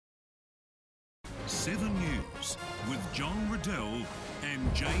7 News with John Riddell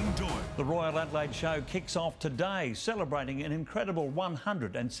and Jane Doyle. The Royal Adelaide Show kicks off today, celebrating an incredible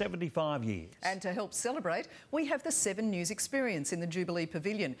 175 years. And to help celebrate, we have the 7 News experience in the Jubilee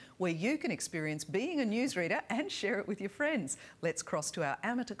Pavilion, where you can experience being a newsreader and share it with your friends. Let's cross to our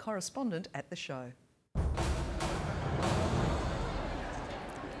amateur correspondent at the show.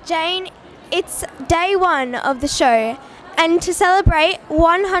 Jane, it's day 1 of the show, and to celebrate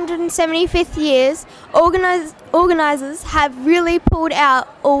 175th years, organisers have really pulled out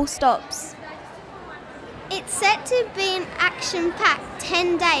all stops. It's set to be an action-packed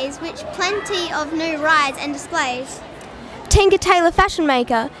 10 days, with plenty of new rides and displays. Tinker Tailor Fashion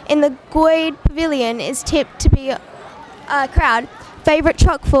Maker in the Goyed Pavilion is tipped to be a crowd favourite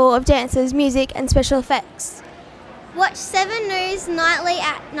chock full of dancers, music and special effects. Watch 7 News nightly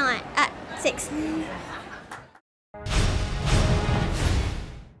at 6.